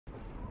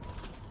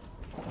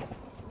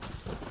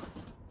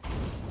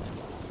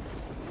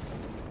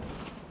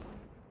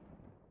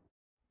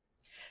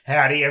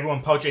Howdy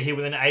everyone, Poacher here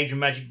with an Age of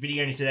Magic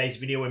video. In today's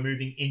video, we're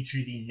moving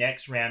into the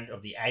next round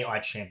of the AI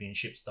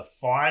Championships, the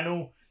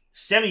final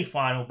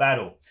semi-final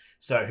battle.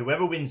 So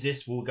whoever wins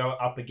this will go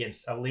up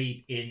against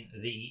Alib in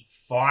the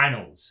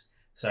finals.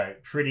 So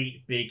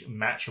pretty big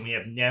match, and we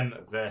have Nem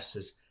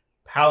versus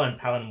Palin.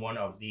 Palin, one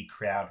of the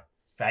crowd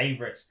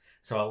favorites,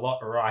 so a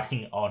lot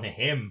riding on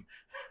him.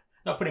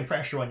 Not putting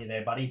pressure on you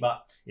there, buddy,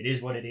 but it is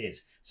what it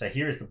is. So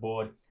here is the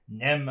board.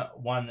 Nem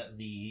won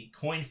the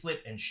coin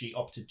flip and she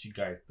opted to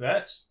go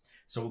first.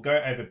 So we'll go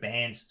over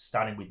bands,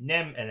 starting with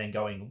Nem and then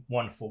going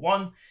one for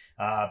one.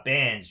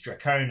 Bands: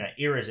 Dracona,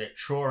 Irizet,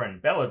 Troran,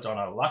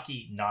 Belladonna,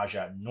 Lucky,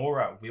 Naja,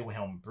 Nora,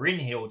 Wilhelm,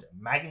 Brynhild,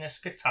 Magnus,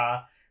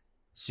 Qatar,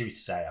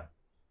 Soothsayer.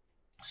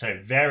 So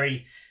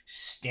very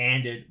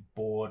standard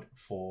board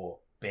for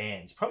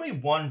bands. Probably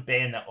one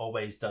band that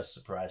always does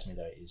surprise me,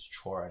 though, is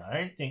Troran. I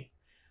don't think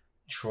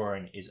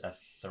Troran is a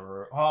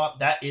throw. Oh,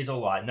 that is a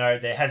lie. No,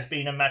 there has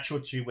been a match or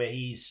two where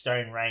his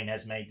Stone Rain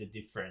has made the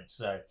difference.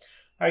 So,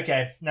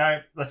 okay,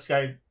 no, let's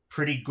go.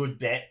 Pretty good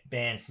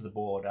band for the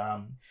board.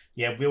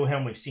 Yeah,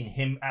 Wilhelm, we've seen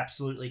him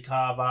absolutely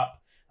carve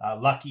up.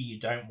 Lucky, you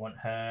don't want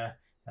her.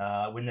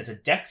 When there's a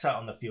Dexa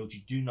on the field,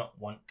 you do not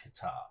want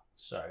Qatar.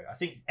 So I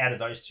think out of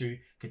those two,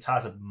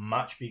 Qatar's a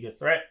much bigger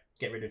threat.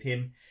 Get rid of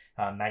him.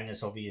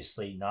 Magnus,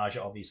 obviously.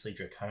 Naja, obviously.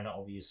 Dracona,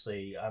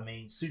 obviously. I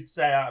mean,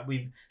 Soothsayer,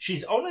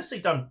 she's honestly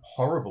done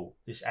horrible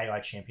this AI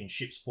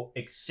Championships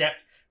except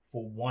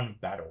for one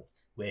battle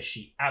where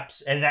she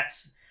and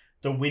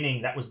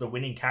that was the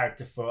winning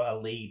character for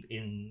Alib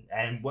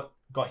and what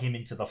got him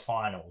into the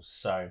finals.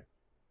 So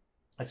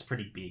that's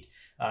pretty big.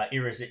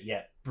 Irizet,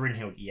 yep.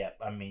 Brynhild, yep.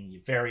 I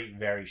mean, very,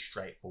 very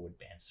straightforward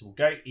band. So we'll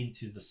go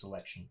into the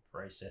selection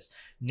process.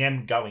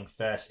 Nem going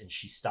first, and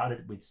she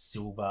started with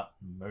Silver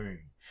Moon.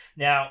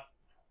 Now,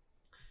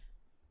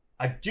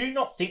 I do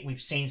not think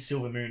we've seen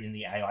Silver Moon in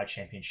the AI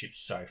Championship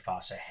so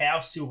far. So how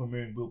Silver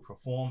Moon will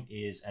perform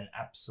is an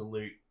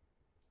absolute...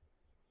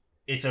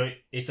 It's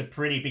a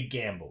pretty big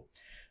gamble.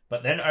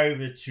 But then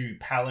over to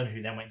Palin,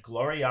 who then went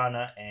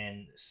Gloriana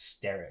and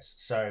Steris.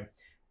 So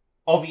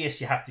obvious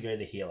you have to go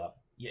the healer.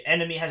 Your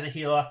enemy has a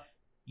healer,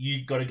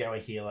 you've got to go a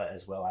healer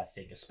as well, I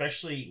think.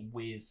 Especially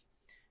with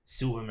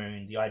Silver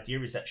Moon, the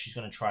idea is that she's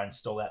going to try and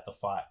stall out the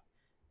fight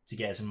to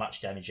get as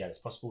much damage out as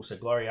possible. So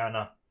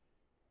Gloriana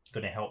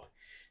going to help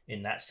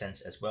in that sense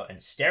as well. And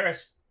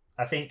Steris,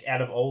 I think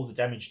out of all the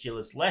damage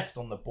dealers left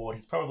on the board,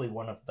 he's probably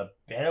one of the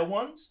better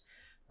ones.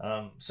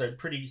 So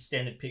pretty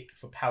standard pick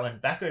for Palin.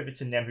 Back over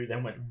to Nem, who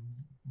then went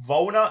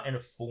Volna and a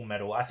Full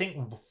Metal. I think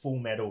Full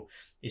Metal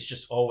is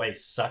just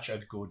always such a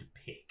good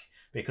pick,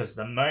 because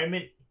the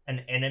moment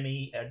an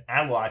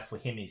ally for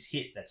him is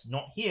hit, that's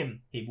not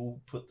him, he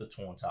will put the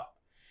taunt up.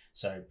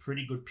 So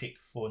pretty good pick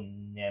for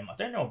Nem. I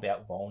don't know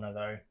about Volna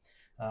though.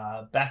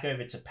 Back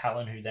over to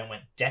Palin, who then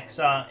went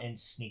Dexa and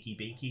Sneaky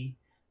Beaky.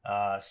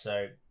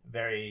 So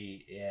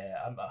very, yeah,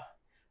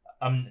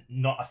 I'm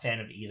not a fan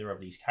of either of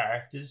these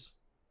characters.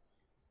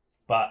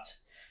 But,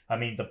 I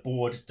mean, the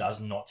board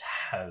does not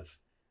have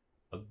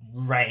a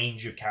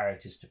range of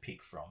characters to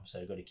pick from, so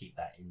you've got to keep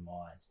that in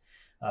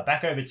mind.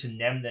 Back over to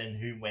Nem then,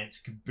 who went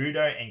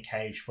Kabuto and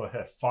Cage for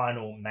her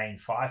final main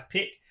 5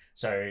 pick.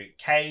 So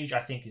Cage,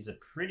 I think, is a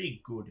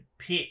pretty good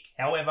pick.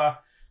 However,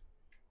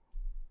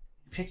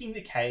 picking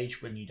the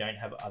Cage when you don't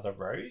have other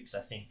rogues,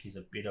 I think, is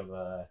a bit of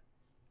a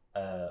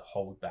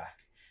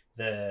holdback.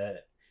 The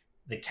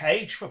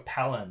Cage for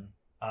Palin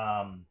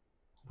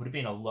would have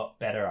been a lot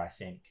better, I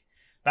think.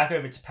 Back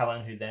over to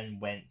Palin, who then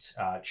went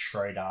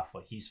Schroeder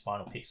for his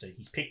final pick. So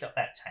he's picked up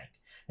that tank.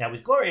 Now,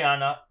 with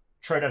Gloriana,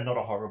 Schroeder, not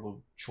a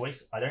horrible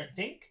choice, I don't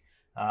think.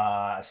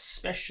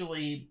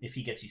 Especially if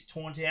he gets his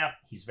taunt out.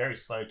 He's very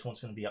slow.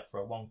 Taunt's going to be up for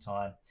a long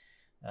time.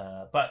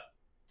 But,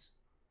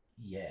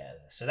 yeah.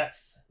 So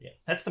that's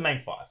the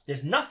main 5.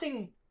 There's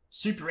nothing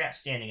super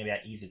outstanding about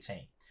either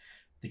team.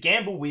 The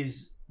gamble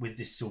with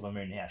this Silver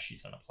Moon, how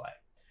she's going to play.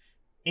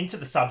 Into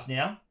the subs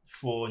now.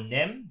 For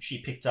Nem,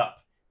 she picked up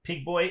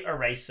Pigboy,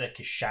 Eraser,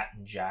 Kashat,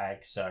 and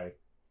Jag. So,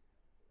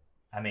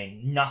 I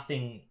mean,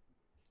 nothing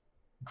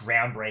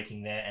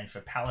groundbreaking there. And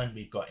for Palin,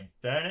 we've got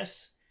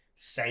Infernus,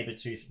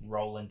 Sabretooth,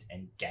 Roland,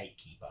 and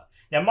Gatekeeper.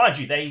 Now, mind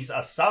you, these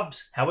are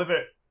subs.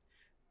 However,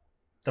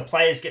 the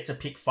players get to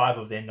pick 5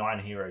 of their 9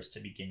 heroes to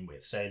begin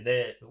with. So,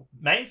 their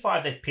main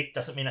 5 they've picked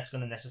doesn't mean that's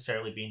going to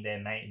necessarily be in their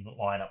main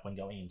lineup when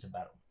going into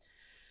battle.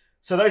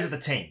 So those are the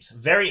teams.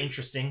 Very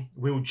interesting.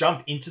 We'll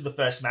jump into the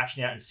first match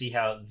now and see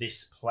how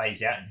this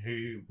plays out and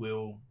who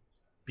will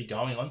be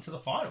going on to the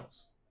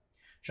finals.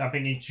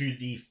 Jumping into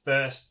the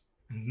first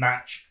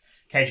match.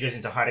 Cage goes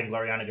into hiding.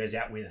 Gloriana goes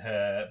out with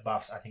her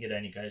buffs. I think it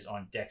only goes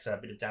on Dexa.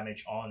 A bit of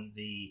damage on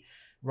the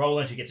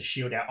Roland, who gets a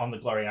shield out on the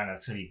Gloriana.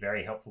 That's going to be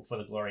very helpful for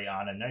the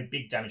Gloriana. No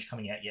big damage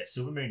coming out yet.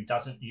 Silver Moon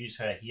doesn't use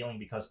her healing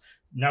because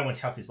no one's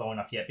health is low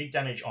enough yet. Big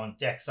damage on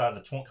Dexa.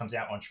 The taunt comes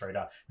out on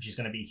Schroeder, which is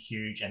going to be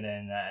huge. And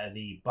then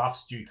the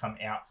buffs do come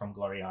out from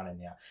Gloriana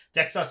now.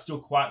 Dexa still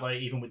quite low,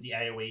 even with the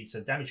AoE.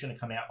 So damage is going to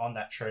come out on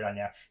that Schroeder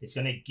now. It's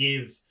going to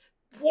give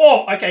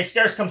Whoa! Okay,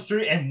 Steris comes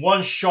through and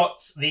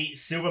one-shots the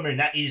Silver Moon.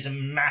 That is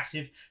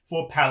massive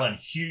for Palin.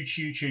 Huge,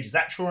 huge, huge.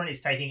 Zatchorin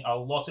is taking a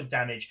lot of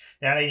damage.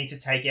 Now they need to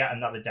take out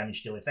another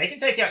damage dealer. If they can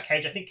take out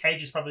Cage, I think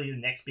Cage is probably the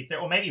next big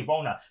threat. Or maybe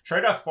Volna.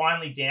 Schroeder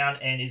finally down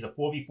and is a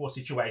 4v4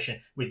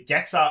 situation with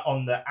Dexa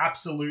on the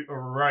absolute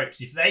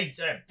ropes. If they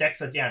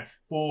Dexa down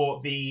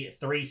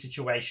 4v3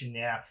 situation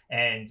now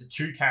and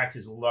 2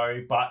 characters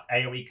low, but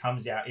AoE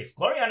comes out. If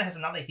Gloriana has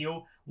another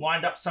heal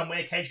lined up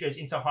somewhere, Cage goes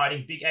into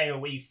hiding. Big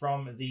AoE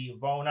from the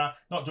Volna.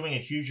 Not doing a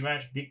huge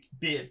amount.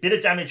 Bit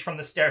of damage from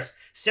the Steris.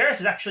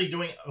 Steris is actually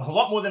doing a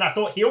lot more than I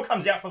thought. Heal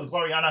comes out for the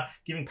Gloriana,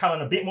 giving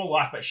Palin a bit more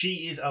life, but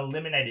she is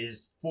eliminated. It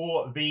is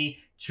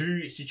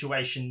 4v2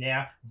 situation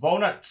now.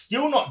 Volna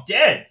still not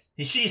dead.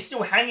 She is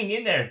still hanging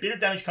in there. A bit of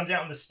damage comes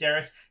out on the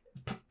Steris.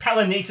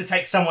 Palin needs to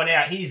take someone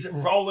out. He's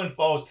rolling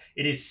falls.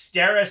 It is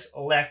Steris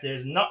left.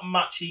 There's not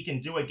much he can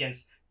do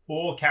against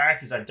 4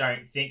 characters, I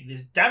don't think.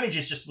 This damage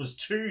was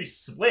too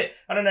split.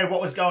 I don't know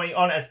what was going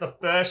on as the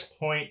first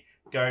point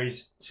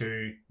goes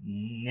to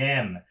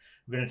Nem.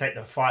 We're going to take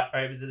the fight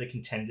over to the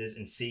contenders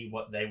and see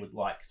what they would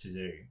like to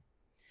do.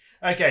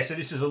 Okay, so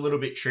this is a little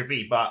bit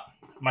trippy, but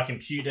my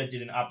computer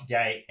did an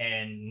update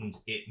and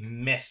it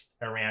messed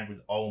around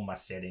with all my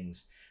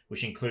settings,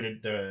 which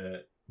included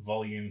the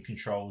volume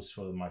controls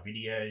for my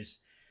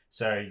videos.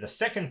 So the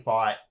second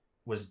fight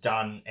was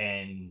done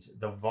and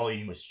the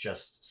volume was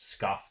just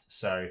scuffed.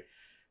 So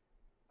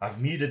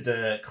I've muted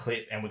the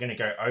clip and we're going to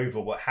go over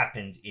what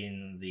happened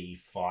in the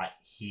fight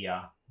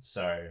here.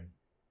 So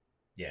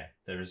yeah,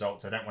 the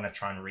results. I don't want to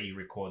try and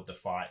re-record the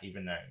fight,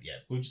 even though, yeah,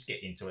 we'll just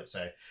get into it.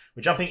 So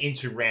we're jumping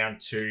into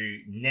round 2.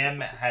 Nem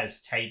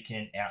has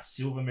taken out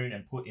Silver Moon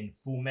and put in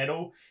Full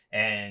Metal,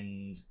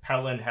 and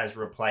Palin has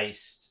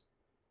replaced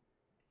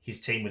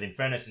his team with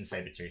Infernus and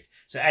Sabretooth.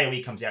 So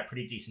AoE comes out,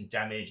 pretty decent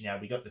damage. Now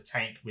we got the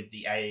tank with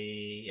the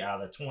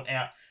taunt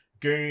out.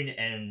 Goon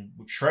and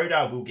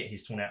Schroeder will get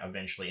his taunt out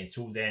eventually.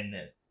 Until then,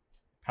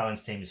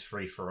 Palin's team is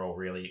free for all,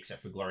 really,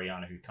 except for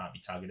Gloriana, who can't be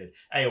targeted.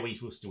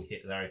 AoEs will still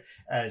hit, though,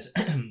 as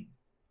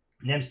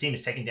Nem's team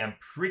is taken down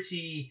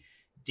pretty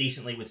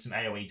decently with some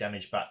AoE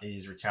damage, but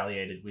is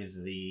retaliated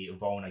with the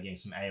Volna getting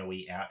some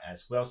AoE out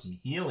as well. Some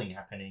healing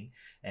happening,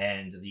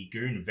 and the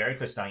Goon, very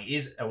close to dying,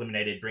 is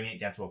eliminated, bringing it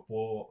down to a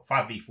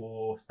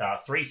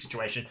 5v3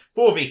 situation.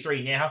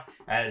 4v3 now,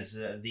 as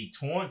the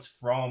taunt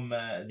from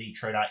the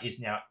Troda is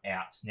now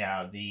out.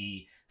 Now,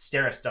 the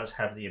Steris does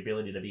have the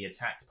ability to be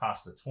attacked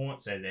past the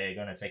taunt, so they're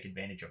going to take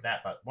advantage of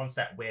that. But once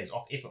that wears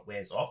off, if it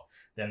wears off,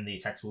 then the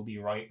attacks will be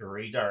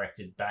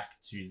redirected back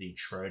to the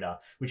Troda,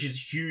 which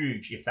is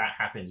huge if that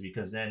happens,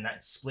 because then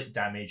that split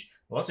damage,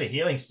 lots of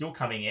healing still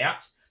coming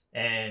out,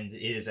 and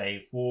it is a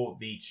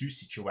 4v2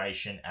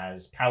 situation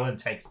as Palin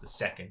takes the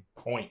second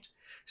point.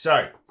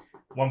 So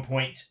 1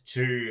 point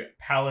to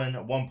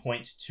Palin, 1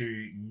 point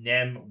to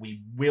Nem.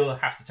 We will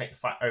have to take the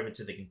fight over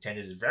to the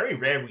contenders. It's very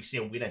rare we see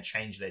a winner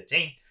change their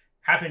team.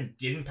 Happened,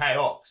 didn't pay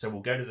off. So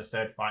we'll go to the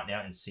third fight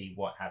now and see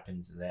what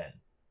happens then.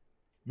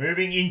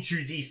 Moving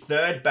into the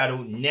third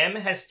battle, Nem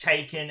has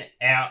taken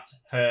out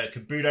her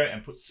Kabuto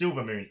and put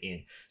Silver Moon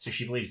in. So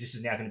she believes this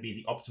is now going to be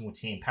the optimal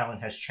team. Palin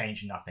has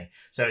changed nothing.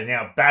 So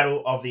now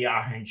battle of the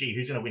RNG.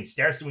 Who's going to win?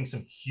 Steris doing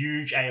some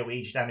huge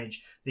AoE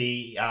damage.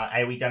 The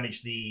AoE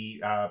damage,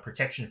 the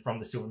protection from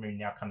the Silver Moon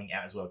now coming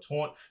out as well.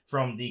 Taunt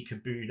from the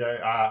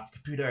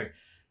Kabuto.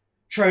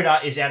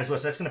 Troda is out as well,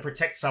 so that's going to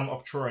protect some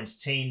of Trorin's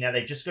team. Now,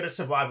 they've just got to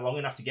survive long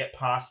enough to get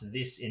past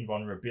this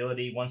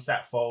invulnerability. Once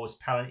that falls,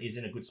 Palin is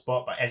in a good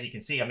spot. But as you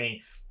can see, I mean,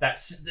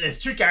 there's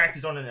 2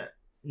 characters on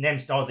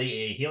Nem's... Oh,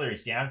 the healer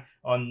is down.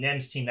 On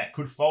Nem's team that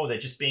could fall. They're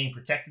just being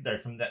protected, though,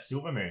 from that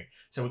Silver Moon.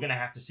 So we're going to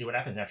have to see what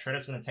happens. Now,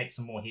 Troda's going to take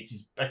some more hits.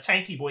 He's a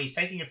tanky boy. He's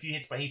taking a few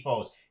hits, but he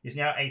falls. He's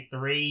now a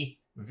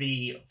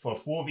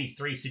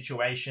 4v3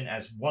 situation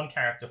as 1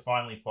 character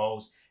finally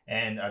falls.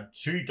 And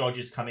 2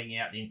 dodges coming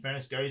out. The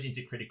Infernus goes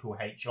into critical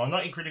H. Or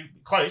not in critical...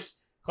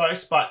 Close,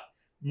 but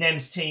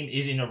Nem's team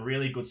is in a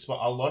really good spot.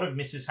 A lot of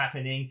misses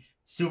happening.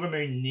 Silver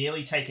Moon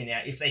nearly taken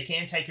out. If they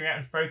can take her out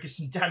and focus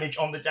some damage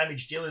on the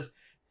damage dealers,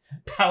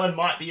 Palin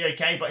might be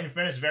okay. But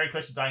Infernus very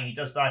close to dying. He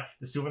does die.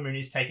 The Silver Moon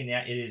is taken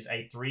out. It is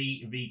a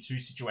 3v2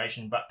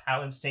 situation. But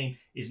Palin's team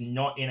is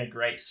not in a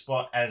great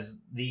spot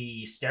as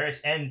the Steris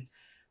and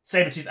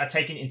Sabretooth are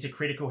taken into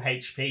critical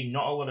HP.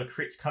 Not a lot of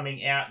crits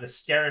coming out. The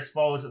Steris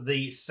falls.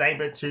 The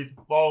Sabretooth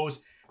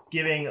falls,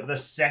 giving the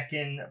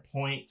second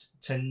point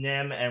to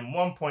Nem and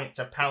 1 point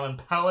to Palin.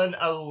 Palin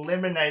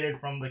eliminated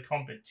from the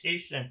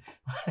competition.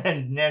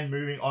 And Nem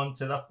moving on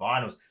to the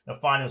finals. The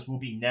finals will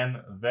be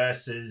Nem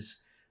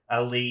versus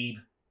Alib.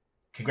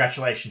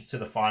 Congratulations to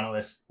the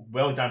finalists.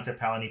 Well done to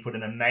Palin. He put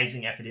an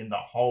amazing effort in the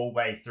whole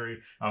way through.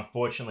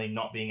 Unfortunately,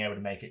 not being able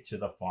to make it to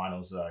the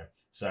finals, though.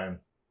 So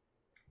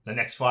the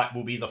next fight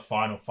will be the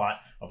final fight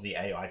of the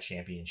AI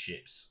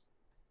Championships.